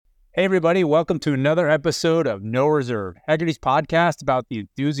Hey, everybody. Welcome to another episode of No Reserve, Hagerty's podcast about the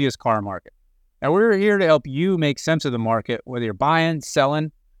enthusiast car market. Now, we're here to help you make sense of the market, whether you're buying,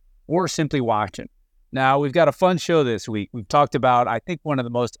 selling, or simply watching. Now, we've got a fun show this week. We've talked about, I think, one of the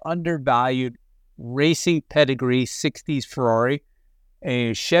most undervalued racing pedigree 60s Ferrari,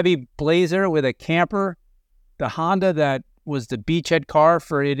 a Chevy Blazer with a camper, the Honda that was the beachhead car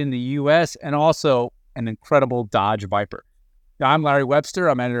for it in the U.S., and also an incredible Dodge Viper. I'm Larry Webster.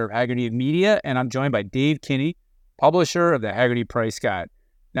 I'm editor of Hagerty Media, and I'm joined by Dave Kinney, publisher of the Hagerty Price Guide.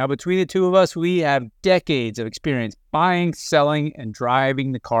 Now, between the two of us, we have decades of experience buying, selling, and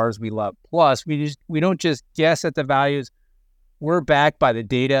driving the cars we love. Plus, we don't just guess at the values. We're backed by the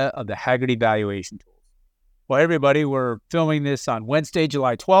data of the Hagerty Valuation tools. Well, everybody, we're filming this on Wednesday,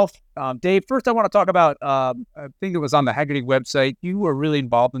 July 12th. Dave, first I want to talk about, I think it was on the Hagerty website. You were really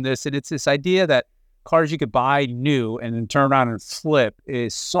involved in this, and it's this idea that cars you could buy new and then turn around and flip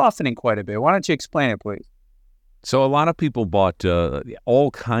is softening quite a bit. Why don't you explain it, please? So a lot of people bought all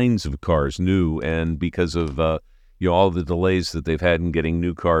kinds of cars new, and because of all the delays that they've had in getting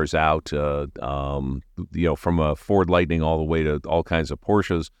new cars out, from a Ford Lightning all the way to all kinds of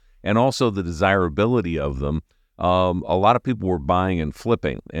Porsches, and also the desirability of them, a lot of people were buying and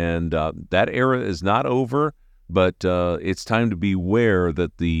flipping, and that era is not over. But it's time to beware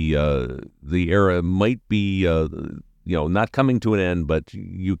that the era might be, not coming to an end, but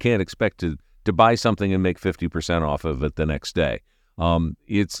you can't expect to buy something and make 50% off of it the next day. Both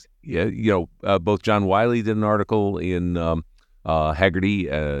John Wiley did an article in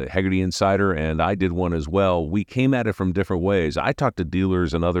Hagerty Insider, and I did one as well. We came at it from different ways. I talked to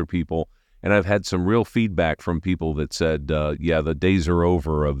dealers and other people, and I've had some real feedback from people that said, the days are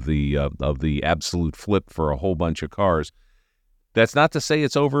over of the absolute flip for a whole bunch of cars. That's not to say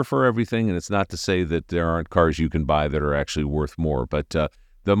it's over for everything, and it's not to say that there aren't cars you can buy that are actually worth more. But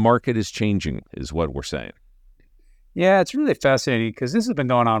the market is changing, is what we're saying. Yeah, it's really fascinating because this has been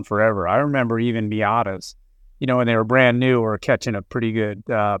going on forever. I remember even Miatas, when they were brand new, were catching a pretty good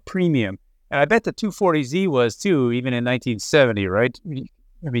premium. And I bet the 240Z was too, even in 1970, right?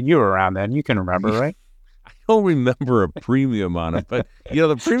 I mean, you were around then. You can remember, right? I don't remember a premium on it, but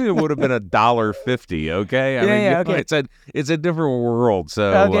the premium would have been $1.50. Okay, okay. It's a different world.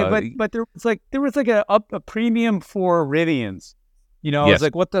 So okay, but there was like a premium for Rivians. Yes. It's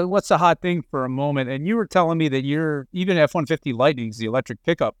like what's the hot thing for a moment? And you were telling me that even F-150 Lightnings, the electric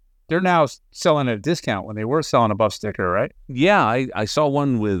pickup, they're now selling at a discount when they were selling above sticker, right? Yeah, I saw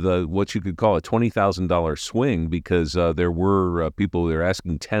one with what you could call a $20,000 swing because there were people that were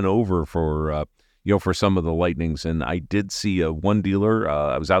asking 10 over for some of the Lightnings, and I did see one dealer.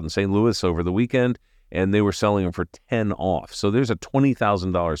 I was out in St. Louis over the weekend, and they were selling them for 10 off. So there's a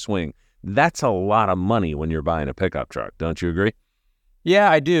 $20,000 swing. That's a lot of money when you're buying a pickup truck. Don't you agree?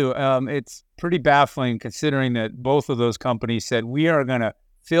 Yeah, I do. It's pretty baffling considering that both of those companies said we are going to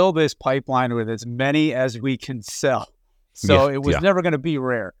fill this pipeline with as many as we can sell. So it was never going to be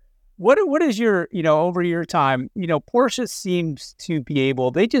rare. What is your, over your time, Porsche seems to be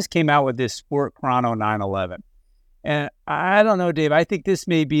able, they just came out with this Sport Chrono 911. And I don't know, Dave, I think this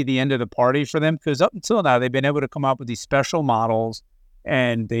may be the end of the party for them because up until now, they've been able to come up with these special models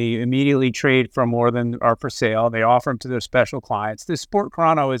and they immediately trade for more than are for sale. They offer them to their special clients. This Sport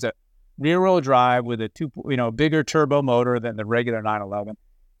Chrono is a rear-wheel drive with a bigger turbo motor than the regular 911.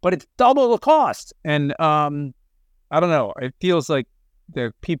 But it's double the cost. And I don't know. It feels like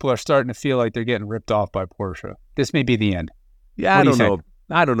the people are starting to feel like they're getting ripped off by Porsche. This may be the end. Yeah, I don't know.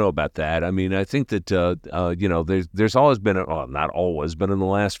 I don't know about that. I mean, I think that, there's always been, not always, but in the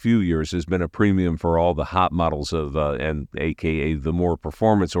last few years, there's been a premium for all the hot models of, and AKA the more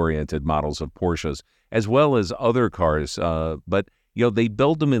performance-oriented models of Porsches, as well as other cars. But they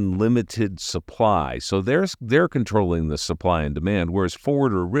build them in limited supply. So they're controlling the supply and demand, whereas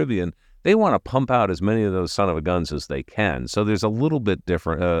Ford or Rivian, they want to pump out as many of those son of a guns as they can. So there's a little bit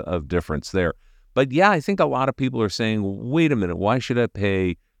different of difference there. But yeah, I think a lot of people are saying, wait a minute, why should I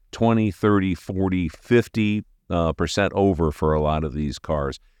pay 20, 30, 40, 50% over for a lot of these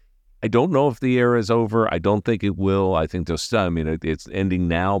cars? I don't know if the era is over. I don't think it will. I think it's ending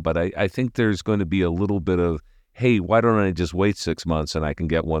now, but I think there's going to be a little bit of, hey, why don't I just wait 6 months and I can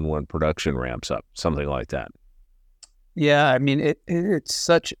get one when production ramps up, something like that. Yeah, I mean, it's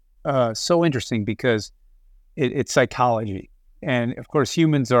such so interesting because it's psychology. And of course,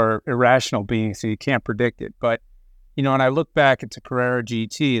 humans are irrational beings, so you can't predict it. But, when I look back at the Carrera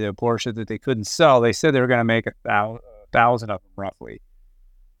GT, the Porsche that they couldn't sell, they said they were going to make 1,000 of them roughly.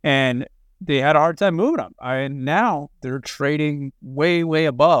 And they had a hard time moving them. And now they're trading way, way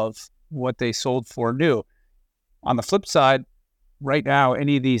above what they sold for new. On the flip side, right now,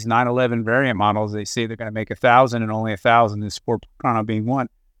 any of these 911 variant models, they say they're going to make 1,000 and only 1,000, the Sport Chrono being one.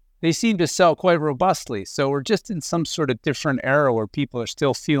 They seem to sell quite robustly. So we're just in some sort of different era where people are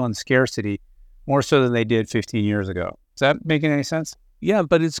still feeling scarcity more so than they did 15 years ago. Is that making any sense? Yeah,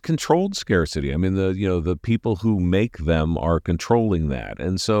 but it's controlled scarcity. I mean, the people who make them are controlling that,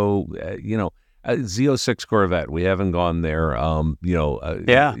 and so Z06 Corvette, we haven't gone there.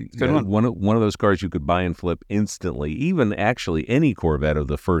 Yeah, good one. One of those cars you could buy and flip instantly. Even actually any Corvette of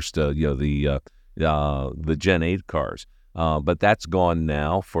the first, the Gen 8 cars. But that's gone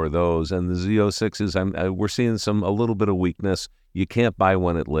now for those, and the Z06s. We're seeing a little bit of weakness. You can't buy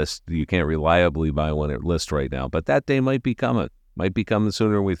one at list. You can't reliably buy one at list right now. But that day might be coming. Might be coming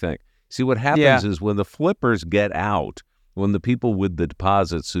sooner than we think. See, what happens is when the flippers get out, when the people with the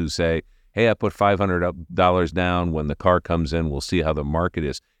deposits who say, hey, I put $500 down, when the car comes in, we'll see how the market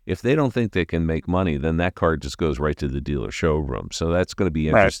is. If they don't think they can make money, then that car just goes right to the dealer showroom. So that's going to be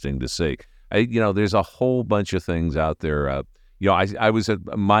interesting to see. There's a whole bunch of things out there. I was at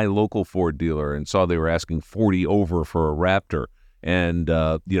my local Ford dealer and saw they were asking 40 over for a Raptor. And,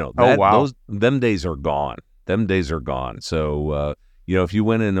 them days are gone. Them days are gone. So, if you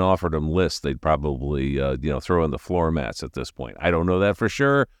went in and offered them lists, they'd probably, throw in the floor mats at this point. I don't know that for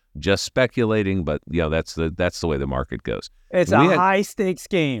sure. Just speculating, but, that's the way the market goes. It's a high-stakes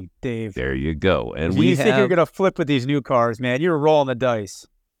game, Dave. There you go. And if you think you're going to flip with these new cars, man, you're rolling the dice.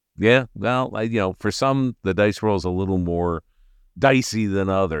 Yeah, well, for some, the dice roll's a little more dicey than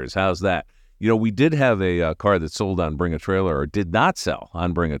others. How's that? We did have a car that sold on Bring a Trailer, or did not sell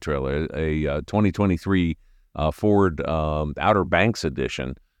on Bring a Trailer, a 2023 Ford Outer Banks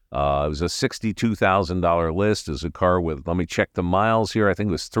edition. It was a $62,000 list. It was a car with, let me check the miles here, I think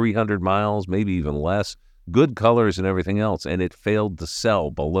it was 300 miles, maybe even less. Good colors and everything else, and it failed to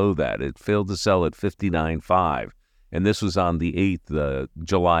sell below that. It failed to sell at $59,500. And this was on the 8th,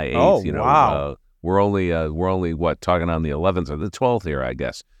 July 8th. Oh, wow. We're only talking on the 11th or the 12th here, I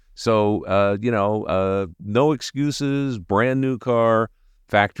guess. So, no excuses, brand new car,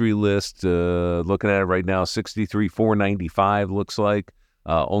 factory list, looking at it right now, $63,495 looks like,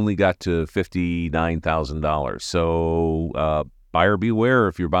 only got to $59,000. So, buyer beware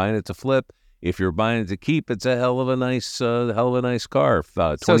if you're buying it to flip. If you're buying it to keep, it's a hell of a nice car.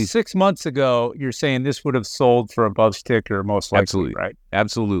 So 6 months ago, you're saying this would have sold for above sticker, most likely, absolutely, right?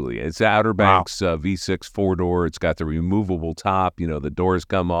 Absolutely. It's the Outer Banks V6 4-door. It's got the removable top. The doors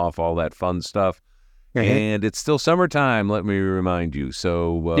come off, all that fun stuff. Mm-hmm. And it's still summertime, let me remind you.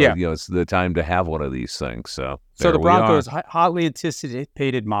 So, it's the time to have one of these things. So the Bronco is hotly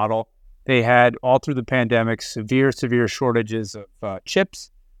anticipated model. They had, all through the pandemic, severe shortages of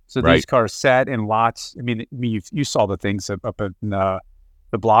chips. So these cars sat in lots. I mean, you saw the things up in the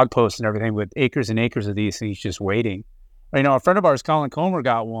blog posts and everything with acres and acres of these things just waiting. A friend of ours, Colin Comer,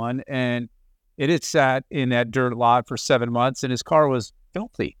 got one, and it had sat in that dirt lot for 7 months, and his car was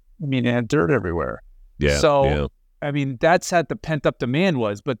filthy. I mean, it had dirt everywhere. Yeah. So, yeah. I mean, that's how the pent-up demand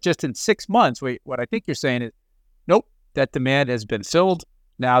was. But just in 6 months, what I think you're saying is, nope, that demand has been filled.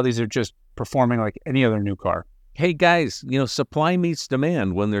 Now these are just performing like any other new car. Hey, guys, supply meets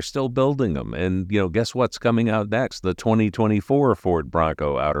demand when they're still building them. And, guess what's coming out next? The 2024 Ford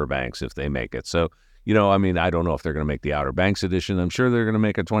Bronco Outer Banks, if they make it. So, I don't know if they're going to make the Outer Banks edition. I'm sure they're going to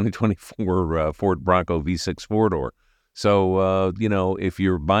make a 2024 Ford Bronco V6 4-door. So, if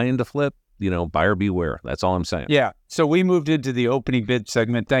you're buying to flip, buyer beware. That's all I'm saying. Yeah. So we moved into the opening bid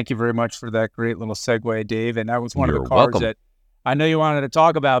segment. Thank you very much for that great little segue, Dave. And that was one of the cars that I know you wanted to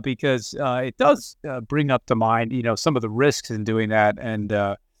talk about because it does bring up to mind, some of the risks in doing that. And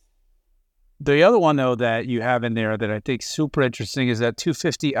the other one, though, that you have in there that I think is super interesting is that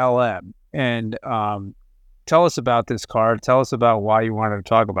 250 LM. And tell us about this car. Tell us about why you wanted to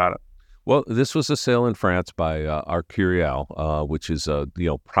talk about it. Well, this was a sale in France by Arcurial, which is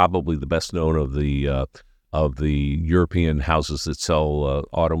probably the best known of the European houses that sell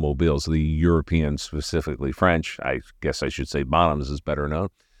automobiles. The European, specifically French, I guess I should say Bonhams is better known.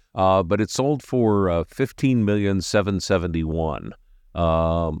 But it sold for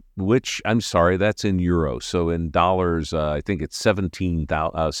 $15,771,000, which, I'm sorry, that's in euros. So in dollars, I think it's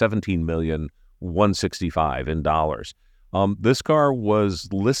 $17,165,000 in dollars. This car was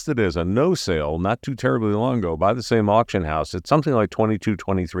listed as a no sale not too terribly long ago by the same auction house. It's something like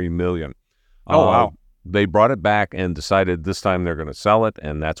 $23 million. Oh, wow. They brought it back and decided this time they're going to sell it,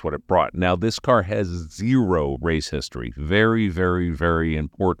 and that's what it brought. Now, this car has zero race history. Very, very, very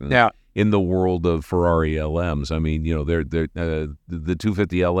important in the world of Ferrari LMs. I mean, they're the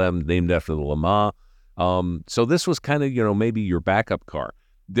 250 LM named after the Le Mans. So this was kind of, maybe your backup car.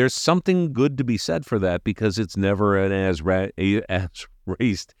 there's something good to be said for that because it's never an as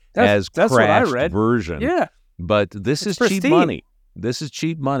raced as that's what I crashed read. version. Yeah. But this is pristine. cheap money. This is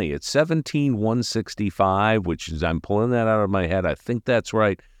cheap money. It's $17,165, which is, I'm pulling that out of my head. I think that's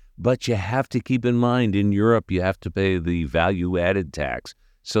right. But you have to keep in mind, in Europe, you have to pay the value-added tax.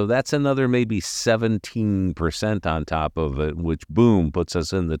 So that's another maybe 17% on top of it, which, boom, puts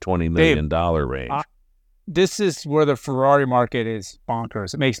us in the $20 million range. This is where the Ferrari market is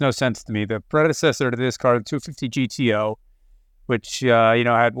bonkers. It makes no sense to me. The predecessor to this car, the 250 GTO, which,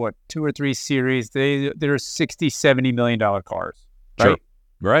 had, 2 or 3 series, they're $60, $70 million cars. Right? Sure.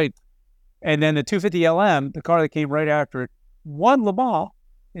 Right. And then the 250 LM, the car that came right after it, won Le Mans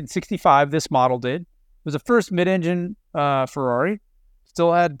in 65. This model did. It was the first mid-engine Ferrari.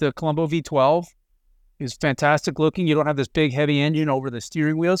 Still had the Colombo V12. It was fantastic looking. You don't have this big, heavy engine over the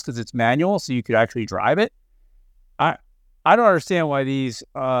steering wheels because it's manual, so you could actually drive it. I don't understand why these,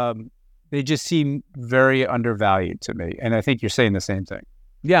 they just seem very undervalued to me. And I think you're saying the same thing.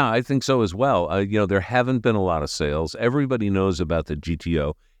 Yeah, I think so as well. There haven't been a lot of sales. Everybody knows about the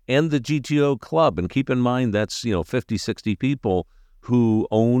GTO and the GTO club. And keep in mind, that's, 50, 60 people who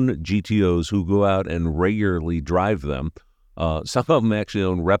own GTOs who go out and regularly drive them. Some of them actually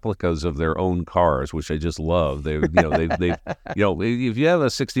own replicas of their own cars, which I just love. If you have a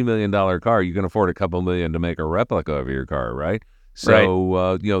 $60 million car, you can afford a couple million to make a replica of your car, right?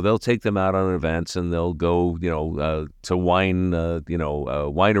 So, they'll take them out on events and they'll go, to wine,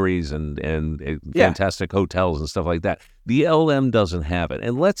 wineries and fantastic hotels and stuff like that. The LM doesn't have it.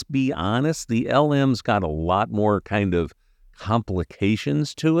 And let's be honest, the LM's got a lot more kind of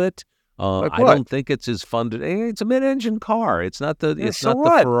complications to it. I don't think it's as fun to. It's a mid-engine car. It's not the. It's not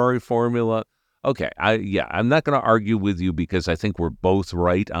the Ferrari formula. Okay, I'm not going to argue with you because I think we're both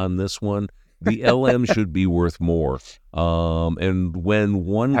right on this one. The LM should be worth more. And when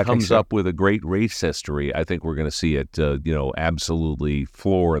one comes up with a great race history, I think we're going to see it, absolutely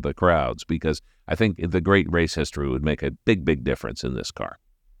floor the crowds because I think the great race history would make a big, big difference in this car.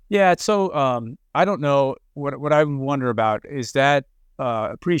 Yeah. So I don't know what I wonder about is that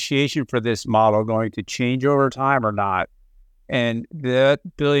appreciation for this model going to change over time or not? And the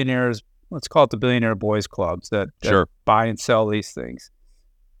billionaires, let's call it the billionaire boys clubs that buy and sell these things.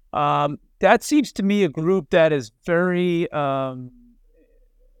 That seems to me a group that is very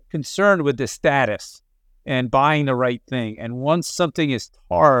concerned with the status and buying the right thing. And once something is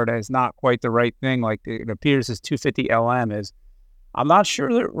tarred as not quite the right thing, like it appears as 250 LM is, I'm not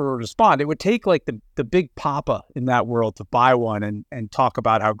sure that we'll respond. It would take like the big papa in that world to buy one and talk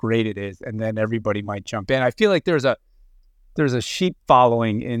about how great it is, and then everybody might jump in. I feel like there's a sheep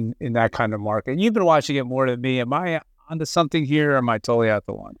following in that kind of market. You've been watching it more than me. Am I onto something here, or am I totally out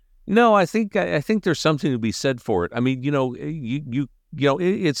the line? No, I think there's something to be said for it. I mean,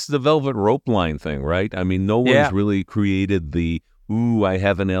 it's the velvet rope line thing, right? I mean, no one's really created the I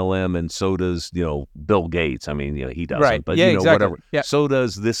have an LM and so does, Bill Gates. I mean, he doesn't, right. but exactly. whatever. Yeah. So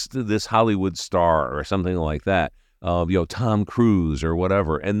does this Hollywood star or something like that. Tom Cruise or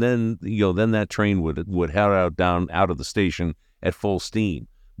whatever. And then, then that train would head out of the station at full steam.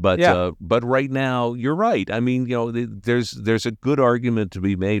 But right now, you're right. I mean, there's a good argument to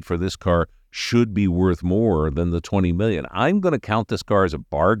be made for this car should be worth more than the $20 million. I'm going to count this car as a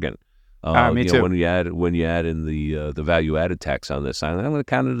bargain. Me too. When you add in the value added tax on this, I'm going to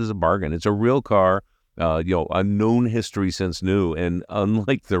count it as a bargain. It's a real car, a known history since new, and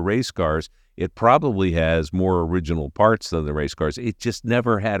unlike the race cars, it probably has more original parts than the race cars. It just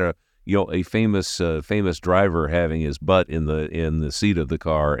never had a famous driver having his butt in the seat of the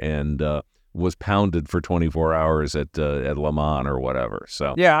car and was pounded for 24 hours at Le Mans or whatever.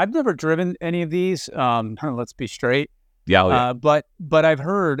 So I've never driven any of these. Let's be straight. Yeah. But I've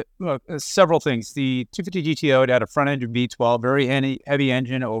heard several things. The 250 GTO, it had a front engine V12, very heavy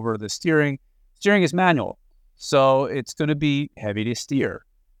engine over the steering. Steering is manual, so it's going to be heavy to steer.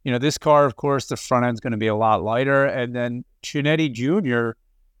 This car, of course, the front end's going to be a lot lighter. And then Chinetti Jr.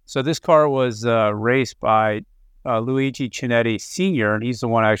 So this car was raced by Luigi Chinetti Sr., and he's the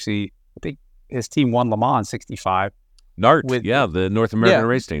one actually, I think his team won Le Mans in 65. NART, the North American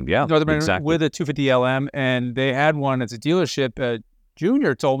race team. Yeah, North American, exactly. With a 250 LM, and they had one as a dealership.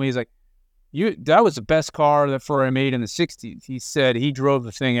 Junior told me, he's like, that was the best car that Ferrari made in the 60s. He said he drove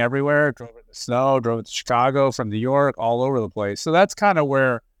the thing everywhere, drove it in the snow, drove it to Chicago, from New York, all over the place. So that's kind of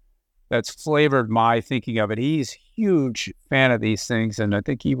where that's flavored my thinking of it. He's a huge fan of these things, and I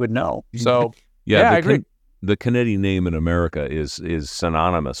think he would know. So, I agree. The Chinetti name in America is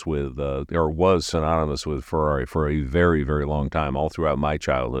synonymous with, or was synonymous with Ferrari for a very, very long time, all throughout my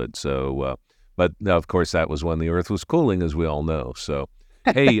childhood. So, but of course, that was when the Earth was cooling, as we all know. So,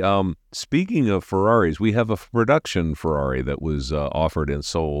 Hey, speaking of Ferraris, we have a production Ferrari that was offered and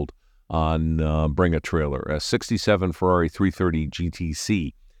sold on Bring a Trailer, a 67 Ferrari 330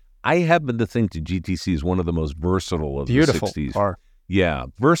 GTC. I happen to think the GTC is one of the most versatile of Beautiful the 60s. car. Yeah,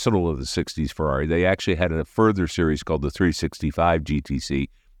 versatile of the 60s Ferrari. They actually had a further series called the 365 GTC,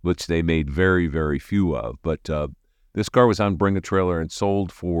 which they made very, very few of. But this car was on Bring a Trailer and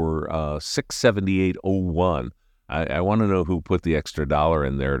sold for $678.01. I want to know who put the extra dollar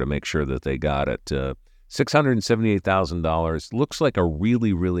in there to make sure that they got it. $678,000. Looks like a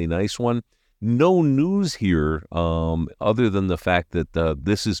really, really nice one. No news here other than the fact that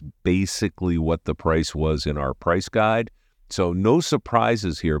this is basically what the price was in our price guide. So no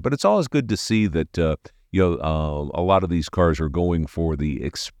surprises here, but it's always good to see that a lot of these cars are going for the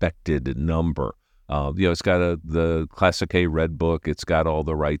expected number. It's got the Classic A Red Book. It's got all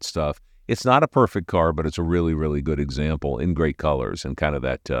the right stuff. It's not a perfect car, but it's a really, really good example in great colors and kind of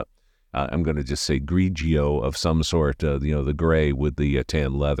that, I'm going to just say Grigio of some sort, the gray with the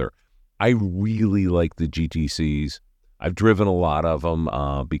tan leather. I really like the GTCs. I've driven a lot of them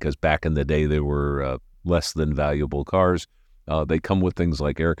because back in the day they were less than valuable cars. They come with things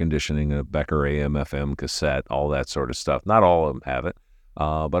like air conditioning, a Becker AM, FM cassette, all that sort of stuff. Not all of them have it,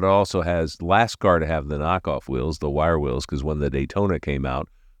 but it also has last car to have the knockoff wheels, the wire wheels, because when the Daytona came out,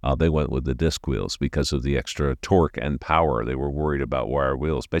 they went with the disc wheels because of the extra torque and power. They were worried about wire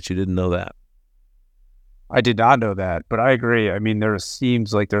wheels. Bet you didn't know that. I did not know that, but I agree. I mean, there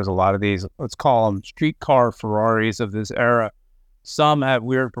seems like there's a lot of these, let's call them streetcar Ferraris of this era. Some have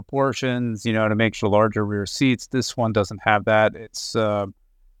weird proportions, to make sure larger rear seats. This one doesn't have that. It's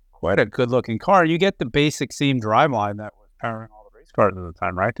quite a good-looking car. You get the basic seam driveline that was powering all the race cars at the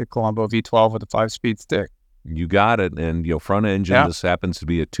time, right? The Colombo V12 with a 5-speed stick. You got it. And, front engine, yeah. This happens to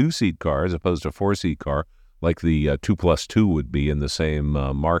be a 2-seat car as opposed to a 4-seat car, like the 2+2 would be in the same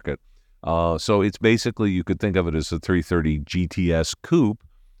market. So it's basically, you could think of it as a 330 GTS coupe,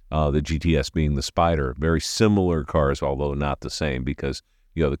 the GTS being the Spider. Very similar cars, although not the same because,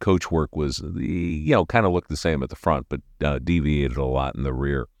 the coachwork was, kind of looked the same at the front, but deviated a lot in the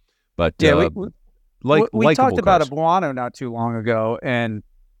rear. But yeah, we talked about cars. a Buono not too long ago, and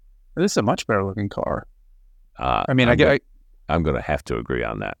this is a much better looking car. I'm going to have to agree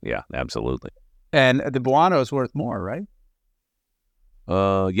on that. Yeah, absolutely. And the Buono is worth more, right?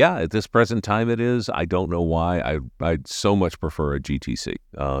 Yeah, at this present time it is. I don't know why. I'd so much prefer a GTC.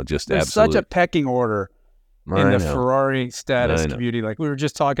 There's such a pecking order in the Ferrari status community, like we were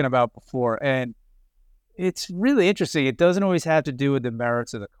just talking about before. And it's really interesting. It doesn't always have to do with the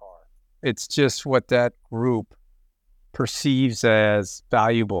merits of the car. It's just what that group perceives as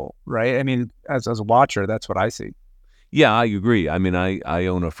valuable, right? I mean, as a watcher, that's what I see. Yeah, I agree. I mean, I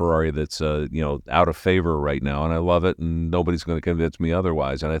own a Ferrari that's, out of favor right now, and I love it, and nobody's going to convince me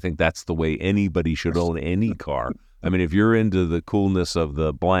otherwise. And I think that's the way anybody should own any car. I mean, if you're into the coolness of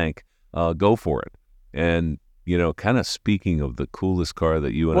the blank, go for it. And, kind of speaking of the coolest car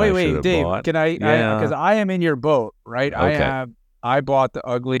that you and I should have Dave, bought. Can I, because I am in your boat, right? Okay. I bought the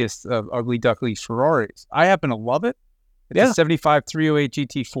ugliest of ugly duckly Ferraris. I happen to love it. It's a 75 308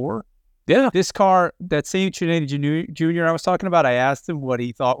 GT4. Yeah. This car, that same Trinity Jr. I was talking about, I asked him what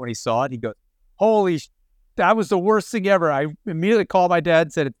he thought when he saw it. He goes, that was the worst thing ever. I immediately called my dad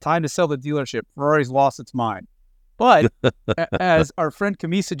and said, it's time to sell the dealership. Ferrari's lost its mind. But as our friend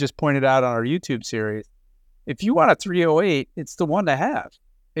Camisa just pointed out on our YouTube series, if you want a 308, it's the one to have.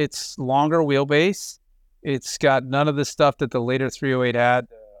 It's longer wheelbase. It's got none of the stuff that the later 308 had.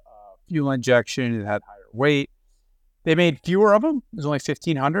 Fuel injection, it had higher weight. They made fewer of them. There's only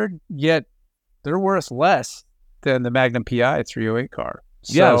 1,500, yet they're worth less than the Magnum PI 308 car.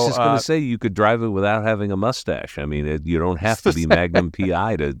 Yeah, I was just going to say, you could drive it without having a mustache. I mean, you don't have to be Magnum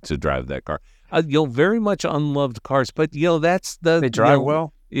PI to drive that car. Very much unloved cars, but, that's they drive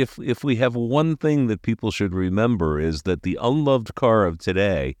well. If we have one thing that people should remember is that the unloved car of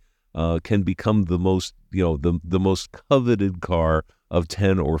today can become the most, the most coveted car of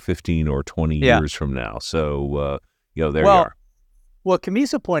 10 or 15 or 20 years from now. So, there you are. What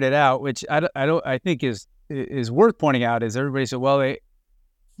Camisa pointed out, which I think is worth pointing out, is everybody said, well,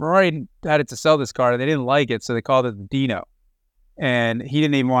 Ferrari had it to sell this car. They didn't like it, so they called it the Dino. And he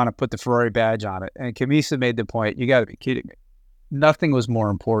didn't even want to put the Ferrari badge on it. And Camisa made the point, you got to be kidding me. Nothing was more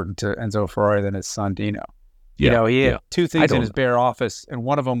important to Enzo Ferrari than his son, Dino. Yeah, he had two things in his bare office, and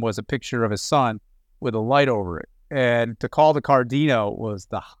one of them was a picture of his son with a light over it. And to call the car Dino was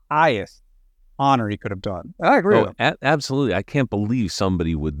the highest honor he could have done. I agree with him. Absolutely. I can't believe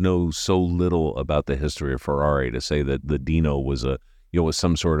somebody would know so little about the history of Ferrari to say that the Dino was was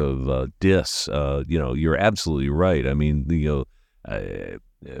some sort of diss. You're absolutely right. I mean,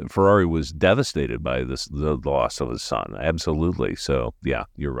 Ferrari was devastated by the loss of his son. Absolutely. So yeah,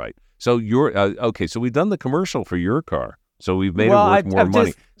 you're right. So you're okay. So we've done the commercial for your car. So we've made it worth more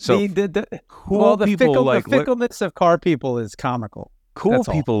money. So the fickleness of car people is comical. Cool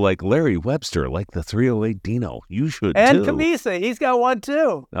people like Larry Webster, like the 308 Dino. You should and too. And Camisa, he's got one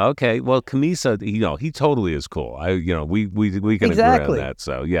too. Okay, well, Camisa, he totally is cool. We can agree on that.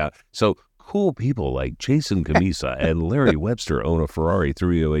 So yeah, so cool people like Jason Camisa and Larry Webster own a Ferrari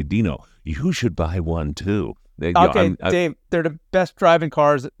 308 Dino. You should buy one too. Dave, they're the best driving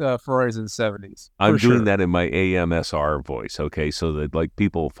cars, Ferraris in the 70s. I'm doing that in my AMSR voice, okay? So that like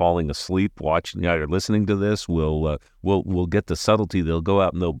people falling asleep watching or listening to this will get the subtlety. They'll go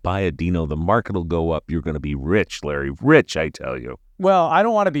out and they'll buy a Dino. The market will go up. You're going to be rich, Larry. Rich, I tell you. Well, I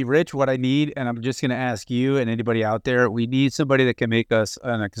don't want to be rich. What I need, and I'm just going to ask you and anybody out there, we need somebody that can make us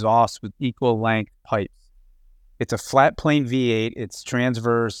an exhaust with equal length pipes. It's a flat plane V8. It's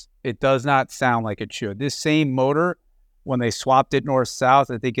transverse. It does not sound like it should. This same motor, when they swapped it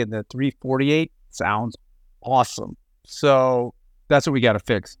north-south, I think in the 348, sounds awesome. So that's what we got to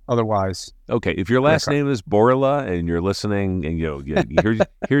fix. Otherwise, okay. If your last name is Borla and you're listening, and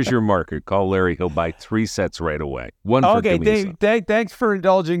here's your market. Call Larry. He'll buy 3 sets right away. One for Camisa. Dave, thanks for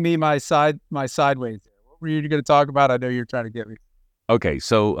indulging me my sideways. What were you going to talk about? I know you're trying to get me. Okay,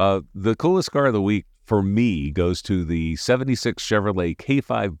 so the coolest car of the week for me goes to the 76 Chevrolet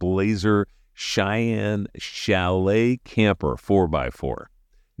K5 Blazer Cheyenne Chalet Camper 4x4.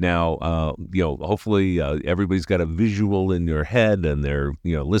 Now, hopefully everybody's got a visual in their head and they're,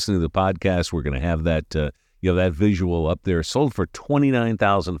 listening to the podcast. We're going to have that, that visual up there. Sold for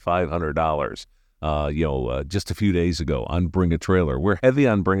 $29,500, just a few days ago on Bring a Trailer. We're heavy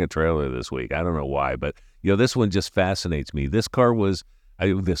on Bring a Trailer this week. I don't know why, but, this one just fascinates me. This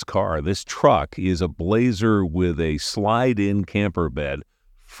truck is a Blazer with a slide-in camper bed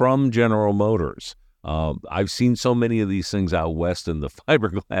from General Motors. I've seen so many of these things out west, and the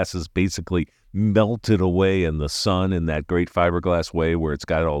fiberglass is basically melted away in the sun in that great fiberglass way where it's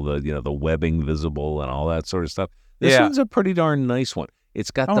got all the, the webbing visible and all that sort of stuff. This one's a pretty darn nice one.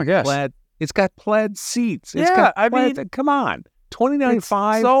 It's got plaid. It's got plaid seats. Come on,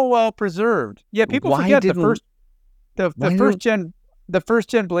 $29,500. So well preserved. Yeah, people forget the first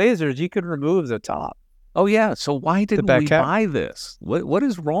gen Blazers. You could remove the top. Oh yeah, so why didn't we buy this? What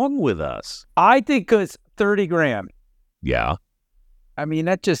is wrong with us? I think it's $30,000. Yeah, I mean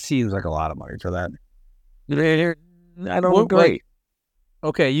that just seems like a lot of money for that. I don't agree.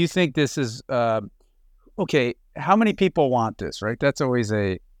 Okay, you think this is okay? How many people want this? Right, that's always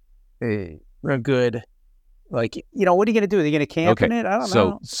a good. What are you going to do? Are you going to camp in it? I don't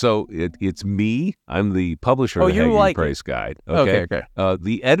know. So it's me. I'm the publisher of the Hagerty Price Guide. Okay.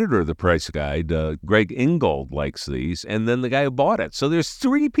 The editor of the Price Guide, Greg Ingold, likes these, and then the guy who bought it. So there's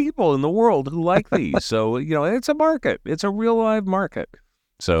 3 people in the world who like these. So, it's a market. It's a real live market.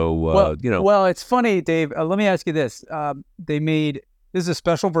 So, Well, it's funny, Dave. Let me ask you this. This is a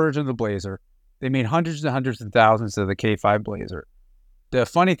special version of the Blazer. They made hundreds and hundreds of thousands of the K5 Blazer. The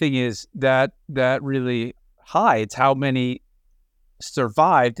funny thing is that really hides how many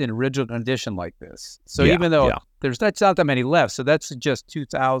survived in original condition like this. So even though that's not that many left, so that's just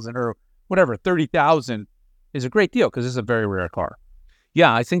 2,000 or whatever, 30,000 is a great deal because it's a very rare car.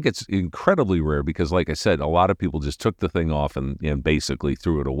 Yeah, I think it's incredibly rare because, like I said, a lot of people just took the thing off and basically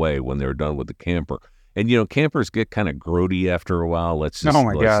threw it away when they were done with the camper. And, campers get kind of grody after a while. Let's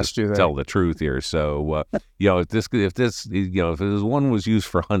just tell the truth here. So, if this one was used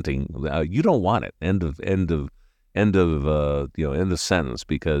for hunting, you don't want it. End of sentence,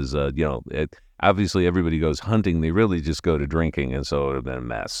 because, obviously everybody goes hunting. They really just go to drinking. And so it would have been a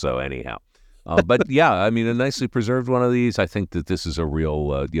mess. So anyhow, but yeah, I mean, a nicely preserved one of these, I think that this is a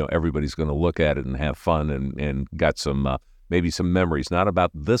real, everybody's going to look at it and have fun and got some, maybe some memories, not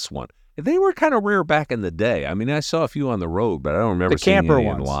about this one. They were kind of rare back in the day. I mean, I saw a few on the road, but I don't remember seeing any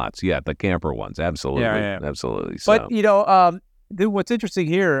in lots. Yeah, the camper ones. Absolutely. Yeah. Absolutely. So. But, what's interesting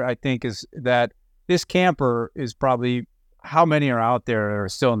here, I think, is that this camper is probably, how many are out there that are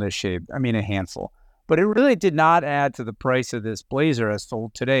still in this shape? I mean, a handful. But it really did not add to the price of this Blazer as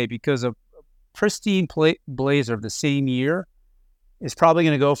sold today, because a pristine Blazer of the same year is probably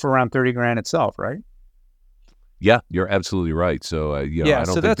going to go for around $30,000 itself, right? Yeah, you're absolutely right. So, I don't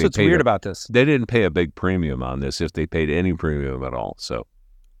think that's what's weird about this. They didn't pay a big premium on this, if they paid any premium at all. So,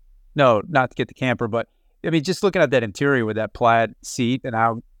 no, not to get the camper, but I mean, just looking at that interior with that plaid seat and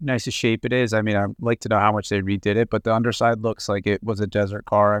how nice a shape it is. I mean, I'd like to know how much they redid it, but the underside looks like it was a desert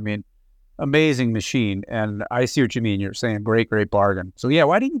car. I mean, amazing machine. And I see what you mean. You're saying great bargain. So yeah,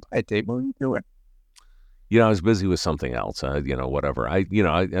 why didn't you buy it, Dave? What were you doing? I was busy with something else. Whatever. I'm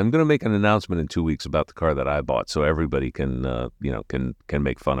going to make an announcement in 2 weeks about the car that I bought, so everybody can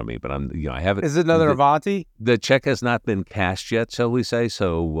make fun of me. But I haven't. Is it another Avanti? The check has not been cashed yet, shall we say?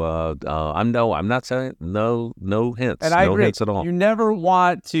 So I'm not saying no hints, and I no agree. hints at all. You never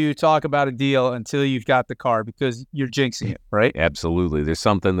want to talk about a deal until you've got the car because you're jinxing it, right? Absolutely. There's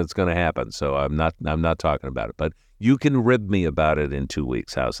something that's going to happen, so I'm not talking about it. But you can rib me about it in 2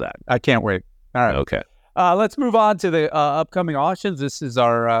 weeks. How's that? I can't wait. All right. Okay. Let's move on to the upcoming auctions. This is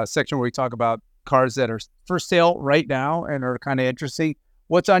our section where we talk about cars that are for sale right now and are kind of interesting.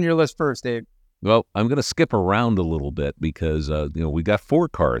 What's on your list first, Dave? Well, I'm going to skip around a little bit because, we got 4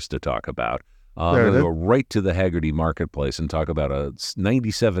 cars to talk about. I'm going to go right to the Hagerty marketplace and talk about a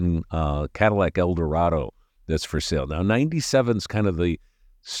 97 Cadillac Eldorado that's for sale. Now, 97's kind of the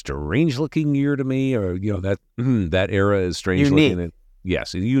strange-looking year to me, or, that era is strange-looking.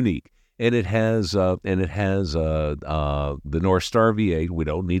 Yes, unique. And it has the North Star V8. We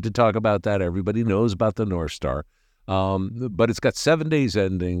don't need to talk about that. Everybody knows about the North Star. But it's got 7 days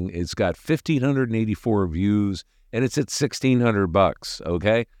ending. It's got 1,584 views, and it's at $1,600.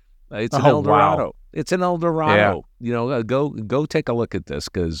 Okay, it's an Eldorado. Wow. It's an Eldorado. Yeah. Go take a look at this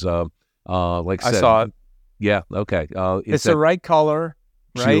because, like I said, saw it. Yeah. Okay. It's the right color,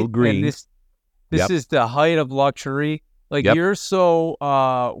 right? Teal green. And this is the height of luxury. Like you're so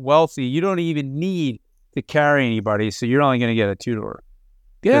wealthy, you don't even need to carry anybody, so you're only going to get a 2-door.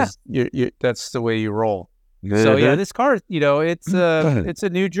 Yeah, that's the way you roll. So yeah, this car, it's a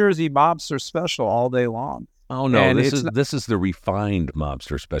New Jersey mobster special all day long. Oh no, and this is the refined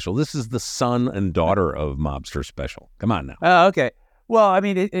mobster special. This is the son and daughter of mobster special. Come on now. Oh, okay. Well, I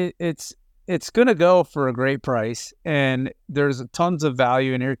mean, it's going to go for a great price, and there's tons of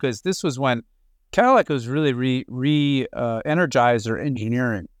value in here because this was when Cadillac was really energized their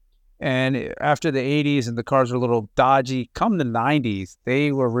engineering. And after the 80s and the cars were a little dodgy, come the 90s,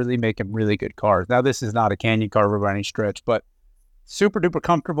 they were really making really good cars. Now, this is not a canyon car by any stretch, but super duper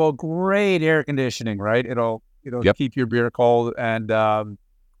comfortable, great air conditioning, right? It'll keep your beer cold. And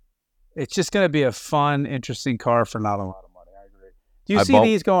it's just going to be a fun, interesting car for not a lot of money. I agree. Do you see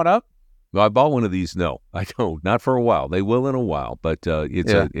these going up? Well, I bought one of these. No, I don't. Not for a while. They will in a while, but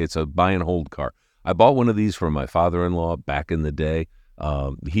it's a buy and hold car. I bought one of these for my father-in-law back in the day.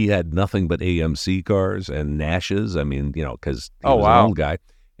 He had nothing but AMC cars and Nashes. I mean, because he was an old guy.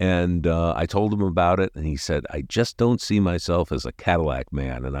 And I told him about it, and he said, I just don't see myself as a Cadillac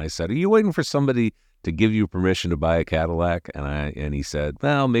man. And I said, are you waiting for somebody to give you permission to buy a Cadillac? And he said,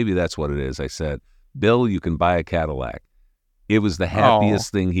 well, maybe that's what it is. I said, Bill, you can buy a Cadillac. It was the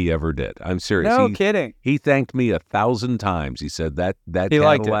happiest thing he ever did. I'm serious. No kidding. He thanked me 1,000 times. He said that he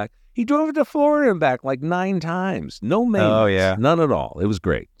Cadillac. He drove it to Florida and back like 9 times. No maintenance. Oh, yeah. None at all. It was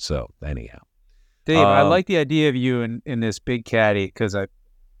great. So anyhow. Dave, I like the idea of you in this big caddy because I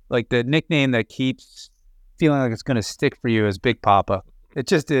like the nickname that keeps feeling like it's going to stick for you is Big Papa. It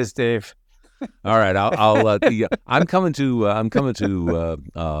just is, Dave. All right, I'm coming to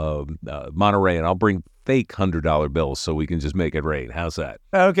Monterey, and I'll bring fake $100 bills so we can just make it rain. How's that?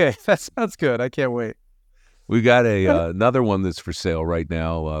 Okay, that sounds good. I can't wait. We got another one that's for sale right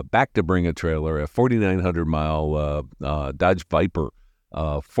now. Back to Bring a Trailer, a 4,900 mile Dodge Viper,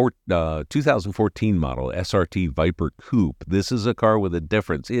 2014 model SRT Viper Coupe. This is a car with a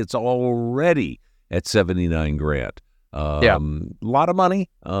difference. It's already at $79,000. A lot of money,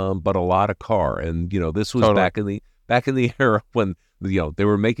 but a lot of car. And this was back in the era when they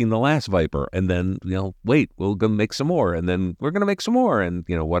were making the last Viper, and then wait, we're gonna make some more, and then we're gonna make some more, and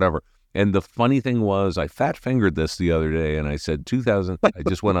whatever. And the funny thing was, I fat fingered this the other day, and I said 2000. I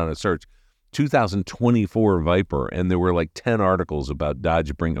just went on a search, 2024 Viper, and there were like 10 articles about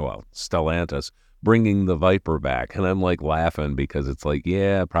Dodge Stellantis bringing the Viper back, and I'm like laughing because it's like,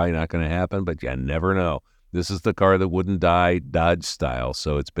 yeah, probably not going to happen, but you never know. This is the car that wouldn't die, Dodge style,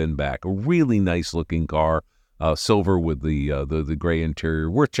 so it's been back. A really nice looking car, silver with the gray interior.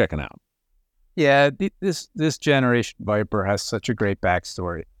 Worth checking out. Yeah, this generation Viper has such a great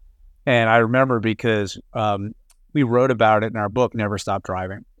backstory. And I remember because we wrote about it in our book, Never Stop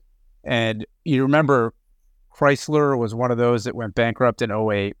Driving. And you remember Chrysler was one of those that went bankrupt in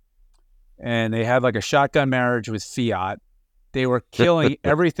 2008. And they had like a shotgun marriage with Fiat. They were killing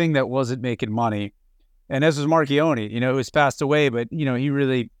everything that wasn't making money. And this was Marchione, who has passed away, but, he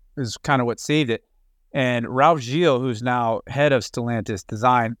really is kind of what saved it. And Ralph Gilles, who's now head of Stellantis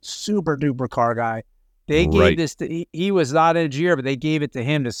Design, super duper car guy. They gave this to, he was not an engineer, but they gave it to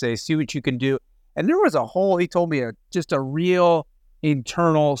him to say, see what you can do. And there was he told me, just a real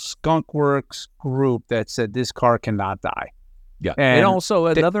internal skunk works group that said this car cannot die. Yeah. And And also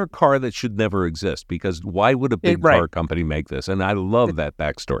another car that should never exist, because why would a big car company make this? And I love that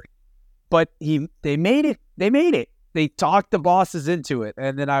backstory. But they made it. They made it. They talked the bosses into it.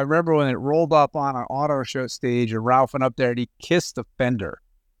 And then I remember when it rolled up on an auto show stage and Ralph went up there and he kissed the fender.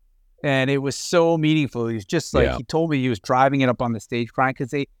 And it was so meaningful. He was just like, he told me he was driving it up on the stage crying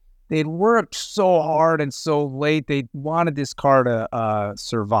because they'd worked so hard and so late. They wanted this car to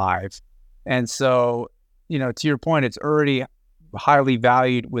survive. And so, to your point, it's already highly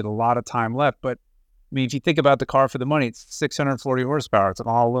valued with a lot of time left. But I mean, if you think about the car for the money, it's 640 horsepower. It's an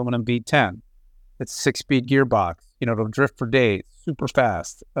all aluminum V10. It's a 6-speed gearbox. It'll drift for days, super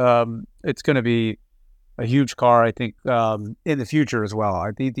fast. It's going to be a huge car, I think, in the future as well.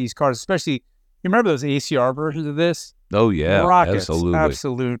 I think these cars, especially, you remember those ACR versions of this? Oh, yeah. Rockets, absolutely.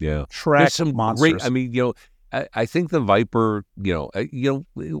 Absolute track monsters. Great, I mean, I think the Viper,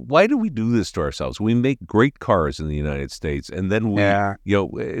 why do we do this to ourselves? We make great cars in the United States, and then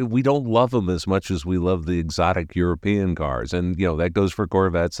we don't love them as much as we love the exotic European cars. And, that goes for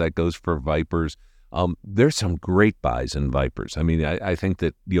Corvettes, that goes for Vipers. There's some great buys in Vipers. I mean, I think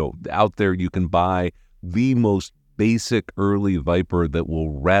that, out there you can buy the most basic early Viper that will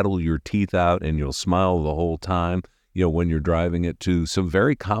rattle your teeth out and you'll smile the whole time, when you're driving it, to some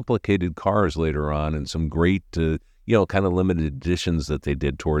very complicated cars later on and some great, kind of limited editions that they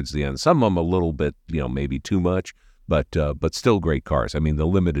did towards the end. Some of them a little bit, maybe too much, but still great cars. I mean, the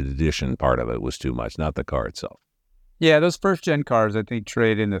limited edition part of it was too much, not the car itself. Yeah, those first-gen cars, I think,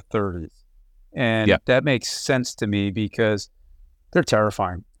 trade in the 30s. And that makes sense to me because they're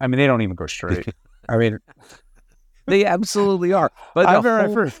terrifying. I mean, they don't even go straight. I mean, they absolutely are. But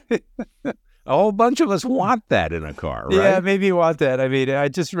a whole bunch of us want that in a car, right? Yeah, maybe you want that. I mean, I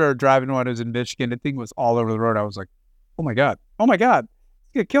just remember driving when I was in Michigan. The thing was all over the road. I was like, oh my God,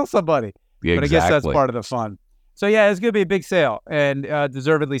 it's going to kill somebody. Yeah, but I guess that's part of the fun. So yeah, it's going to be a big sale, and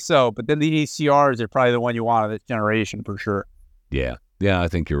deservedly so. But then the ACRs are probably the one you want of this generation for sure. Yeah, I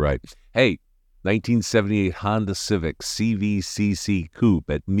think you're right. Hey, 1978 Honda Civic CVCC Coupe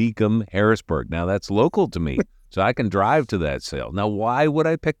at Meekum, Harrisburg. Now, that's local to me, so I can drive to that sale. Now, why would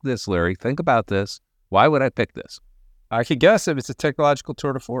I pick this, Larry? Think about this. Why would I pick this? I could guess if it's a technological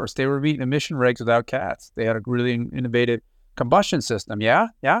tour de force. They were meeting emission regs without cats. They had a really innovative combustion system. Yeah,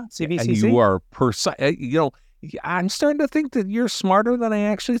 CVCC. And you are I'm starting to think that you're smarter than I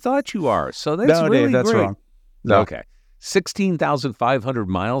actually thought you are. So that's really Dave, that's great. Wrong. No. Okay. 16,500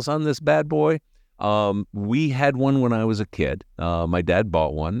 miles on this bad boy. We had one when I was a kid. My dad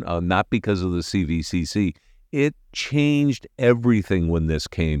bought one, not because of the CVCC. It changed everything when this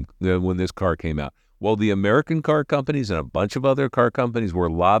car came out. Well, the American car companies and a bunch of other car companies were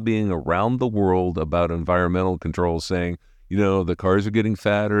lobbying around the world about environmental controls, saying, the cars are getting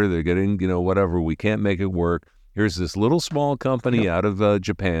fatter, they're getting, whatever, we can't make it work. Here's this little small company out of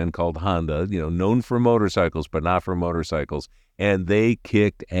Japan called Honda, known for motorcycles, but not for motorcycles. And they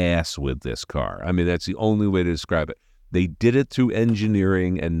kicked ass with this car. I mean, that's the only way to describe it. They did it through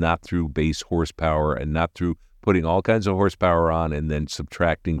engineering and not through base horsepower and not through putting all kinds of horsepower on and then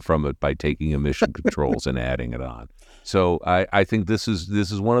subtracting from it by taking emission controls and adding it on. So I think this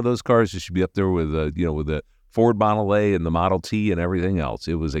is one of those cars that should be up there with the Ford Model A and the Model T and everything else.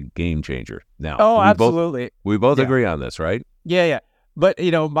 It was a game changer. Now, absolutely. We both agree on this, right? Yeah. But,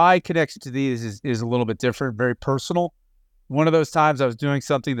 my connection to these is a little bit different, very personal. One of those times I was doing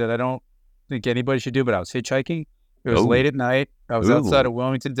something that I don't think anybody should do, but I was hitchhiking. It was late at night. I was outside of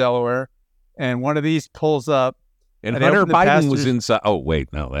Wilmington, Delaware, and one of these pulls up. And Hunter Biden was inside. Oh,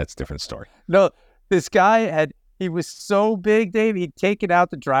 wait. No, that's a different story. No, this guy he was so big, Dave, he'd taken out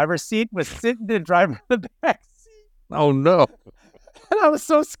the driver's seat, was sitting in the driver's back seat. Oh, no. And I was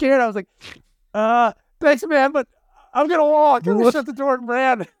so scared. I was like, thanks, man, but I'm going to walk. And I shut the door and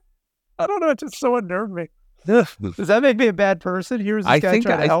ran. I don't know. It just so unnerved me. Does that make me a bad person? Here's this guy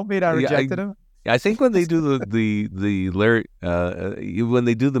trying to help me and I rejected him. I think when they do the Larry, when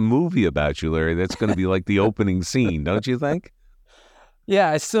they do the movie about you, Larry, that's going to be like the opening scene, don't you think?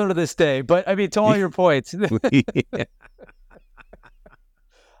 Yeah, it's still to this day. But I mean, to all your points,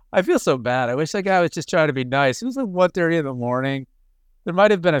 I feel so bad. I wish that guy was just trying to be nice. It was like 1:30 in the morning. There might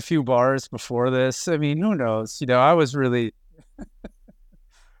have been a few bars before this. I mean, who knows? I was really,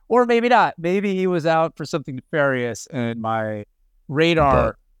 or maybe not. Maybe he was out for something nefarious, and my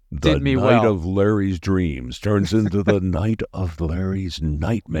radar did me well. The night of Larry's dreams turns into the night of Larry's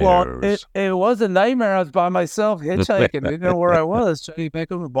nightmares. Well, it was a nightmare. I was by myself hitchhiking. I didn't know where I was, trying to get back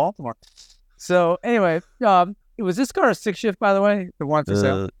home to Baltimore. So anyway, was this car a 6-shift, by the way? The one for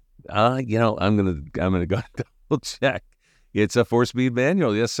sale? I'm gonna go double check. It's a 4-speed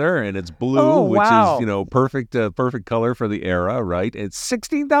manual, yes, sir, and it's blue, Oh, which wow. is perfect color for the era, right? It's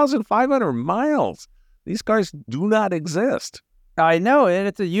 16,500 miles. These cars do not exist. I know, and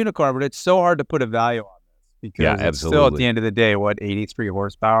it's a unicorn, but it's so hard to put a value on this Yeah, because it's still at the absolutely. end of the day, 83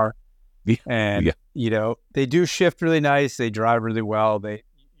 horsepower, Yeah, and yeah, they do shift really nice. They drive really well. You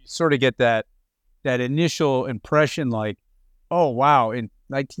sort of get that initial impression, like, oh wow, in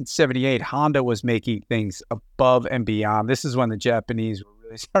 1978, Honda was making things above and beyond. This is when the Japanese were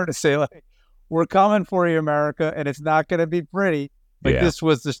really starting to say, like, we're coming for you, America, and it's not going to be pretty. Like, yeah. this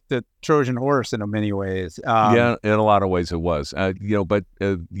was just the Trojan horse in many ways. Yeah, in a lot of ways it was. But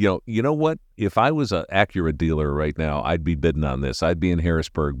you know what? If I was an Acura dealer right now, I'd be bidding on this. I'd be in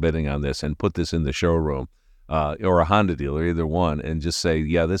Harrisburg bidding on this and put this in the showroom, or a Honda dealer, either one, and just say,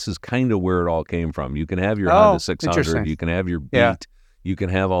 yeah, this is kind of where it all came from. You can have your Honda 600, interesting. you can have your Beat, Yeah. you can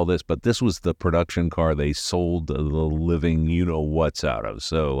have all this, but this was the production car they sold the living what's out of.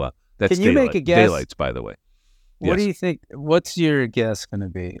 So that's Can you make a guess? daylights, by the way. What do Yes. you think? What's your guess going to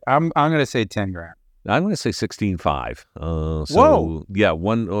be? I'm going to say 10 grand. I'm going to say 16.5. So Whoa. yeah,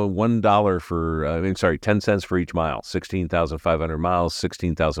 $1 for 10 cents for each mile. 16,500 miles,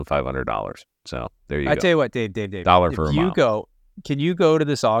 $16,500. So there you go. I tell you what, Dave. Dollar for a mile. Can you go to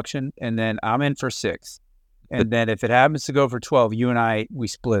this auction and then I'm in for 6, and then if it happens to go for 12, you and I we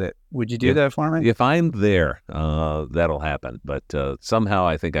split it. Would you do that for me? If I'm there, that'll happen. But somehow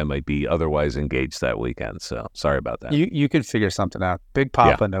I think I might be otherwise engaged that weekend. So sorry about that. You could figure something out. Big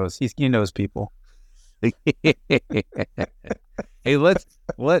Papa knows. He knows people. Hey, let's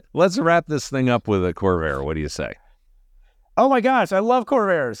wrap this thing up with a Corvair. What do you say? Oh my gosh, I love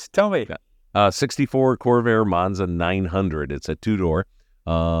Corvairs. Tell me. 64 Corvair Monza 900. It's a 2-door.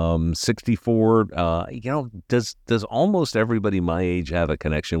 64. Does almost everybody my age have a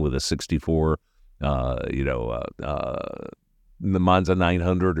connection with a 64? The Monza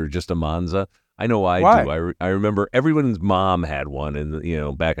 900 or just a Monza? I know I Why? do. I remember everyone's mom had one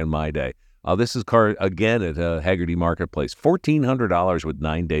in back in my day. This is car again at Hagerty Marketplace. $1,400 with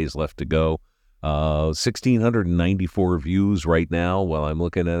 9 days left to go. 1,694 views right now while I'm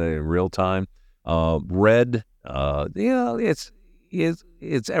looking at it in real time. Red, it's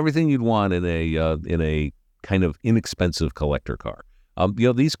everything you'd want in a kind of inexpensive collector car.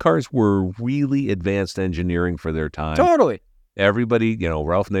 These cars were really advanced engineering for their time. Totally. Everybody,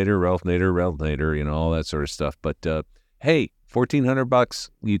 Ralph Nader, all that sort of stuff. But hey, $1,400,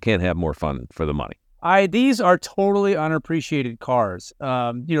 you can't have more fun for the money. These are totally unappreciated cars.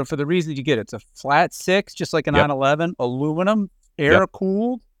 For the reason you get it. It's a flat 6, just like a 911, aluminum, air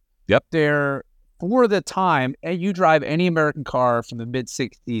cooled. Yep. They're, for the time, and you drive any American car from the mid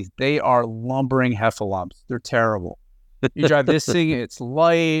 60s, they are lumbering heffalumps. They're terrible. You drive this thing, it's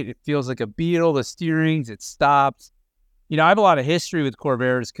light, it feels like a Beetle, the steerings, it stops. I have a lot of history with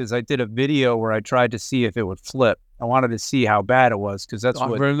Corvairs because I did a video where I tried to see if it would flip. I wanted to see how bad it was because that's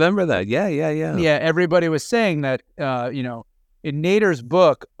what... I remember that. Yeah. Yeah, everybody was saying that, in Nader's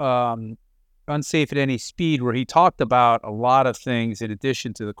book, Unsafe at Any Speed, where he talked about a lot of things in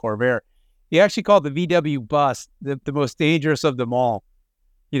addition to the Corvair, he actually called the VW bus the most dangerous of them all.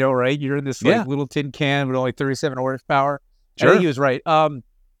 Right? You're in this little tin can with only 37 horsepower. Sure. I think he was right.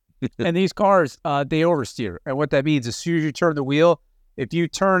 And these cars, they oversteer. And what that means, as soon as you turn the wheel, if you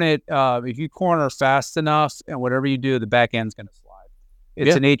turn it, if you corner fast enough and whatever you do, the back end's going to slide.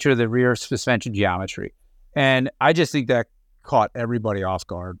 It's the nature of the rear suspension geometry. And I just think that caught everybody off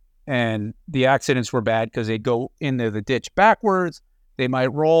guard. And the accidents were bad because they go into the ditch backwards. They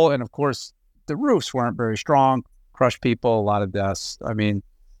might roll. And of course, the roofs weren't very strong, crushed people, a lot of deaths. I mean,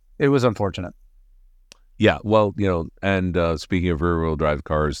 it was unfortunate. Yeah, well, and speaking of rear-wheel drive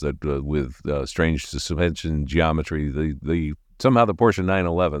cars that with strange suspension geometry, the somehow the Porsche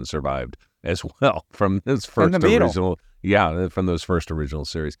 911 survived as well from this first original. Yeah, from those first original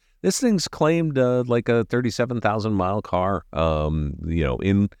series. This thing's claimed like a 37,000 mile car.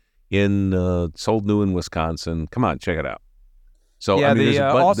 In sold new in Wisconsin. Come on, check it out. So yeah,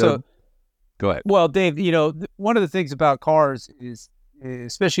 go ahead. Well, Dave, one of the things about cars is,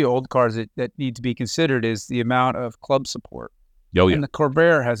 especially old cars that need to be considered, is the amount of club support. Oh, yeah. And the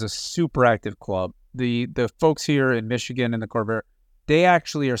Corvair has a super active club. The folks here in Michigan and the Corvair, they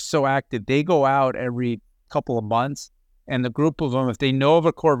actually are so active. They go out every couple of months, and the group of them, if they know of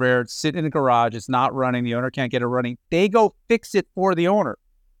a Corvair, it's sitting in the garage, it's not running, the owner can't get it running, they go fix it for the owner,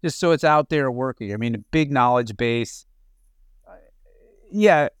 just so it's out there working. I mean, a big knowledge base.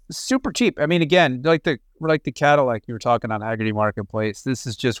 Yeah, super cheap. I mean, again, like the Cadillac you were talking on Hagerty Marketplace, this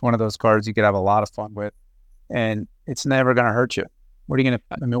is just one of those cars you could have a lot of fun with, and it's never going to hurt you. What are you going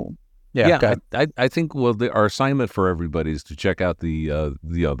to? Yeah, I think our assignment for everybody is to check out the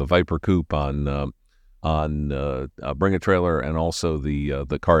Viper Coupe on Bring a Trailer, and also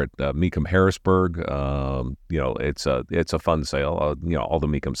the car at Mecum Harrisburg. It's a fun sale. All the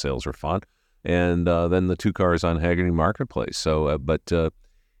Mecum sales are fun, and then the two cars on Hagerty Marketplace. So,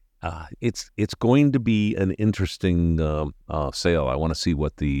 it's going to be an interesting sale. I want to see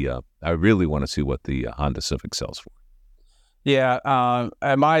what I really want to see what the Honda Civic sells for. Yeah,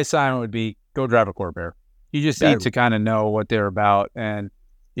 and my assignment would be go drive a Corvair. You just need to kind of know what they're about, and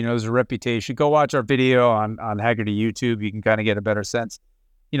there's a reputation. Go watch our video on Hagerty YouTube. You can kind of get a better sense.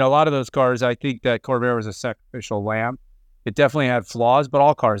 A lot of those cars, I think that Corvair was a sacrificial lamb. It definitely had flaws, but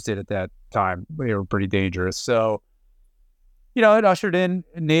all cars did at that time. They were pretty dangerous. So, it ushered in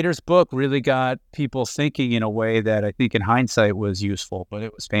Nader's book, really got people thinking in a way that I think in hindsight was useful, but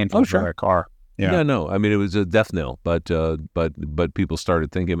it was painful for that car. Yeah, no, I mean, it was a death knell, but people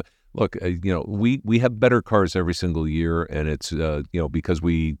started thinking, look, we have better cars every single year, and it's because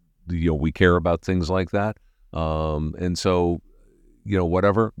we care about things like that, and so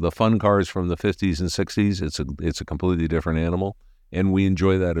whatever the fun cars from the 50s and 60s, it's a completely different animal, and we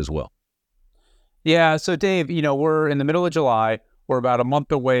enjoy that as well. Yeah. So Dave, we're in the middle of July. We're about a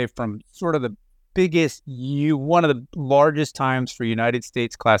month away from sort of the biggest, one of the largest times for United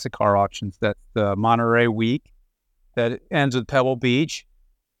States classic car auctions. That's the Monterey Week that ends with Pebble Beach.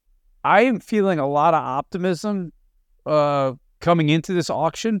 I am feeling a lot of optimism coming into this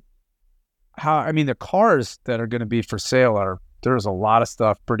auction. The cars that are going to be for sale there's a lot of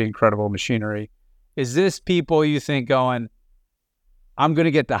stuff, pretty incredible machinery. Is this people you think going, I'm going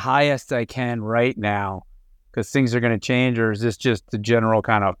to get the highest I can right now because things are going to change, or is this just the general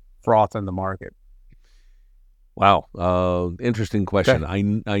kind of froth in the market? Wow. Interesting question.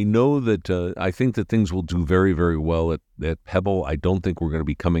 Okay. I know that I think that things will do very, very well at Pebble. I don't think we're going to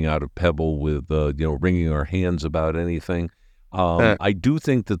be coming out of Pebble with, wringing our hands about anything. I do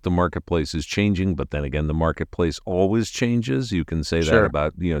think that the marketplace is changing, but then again, the marketplace always changes. You can say that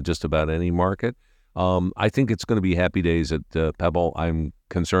about, just about any market. I think it's going to be happy days at Pebble. I'm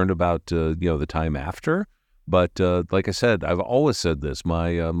concerned about, the time after. But like I said, I've always said this.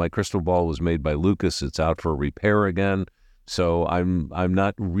 My crystal ball was made by Lucas. It's out for repair again. So I'm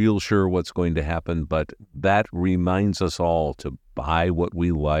not real sure what's going to happen. But that reminds us all to buy what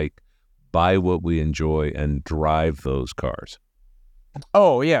we like, buy what we enjoy, and drive those cars.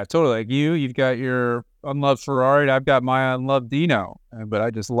 Oh, yeah, totally. Like you've got your unloved Ferrari, and I've got my unloved Dino. But I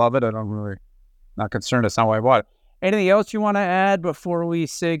just love it. Not concerned. That's not why I bought it. Anything else you want to add before we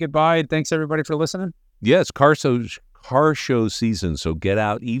say goodbye? Thanks, everybody, for listening. Yes, car show season. So get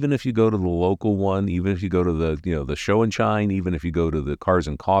out, even if you go to the local one, even if you go to the show and shine, even if you go to the Cars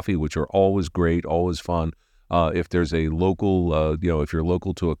and Coffee, which are always great, always fun. If there's a local, if you're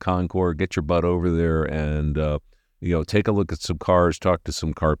local to a Concours, get your butt over there and, take a look at some cars, talk to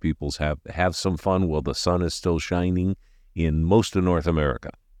some car peoples, have some fun while the sun is still shining in most of North America.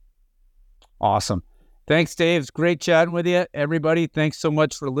 Awesome. Thanks, Dave. It's great chatting with you. Everybody, thanks so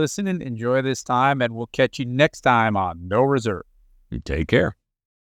much for listening. Enjoy this time, and we'll catch you next time on No Reserve. Take care.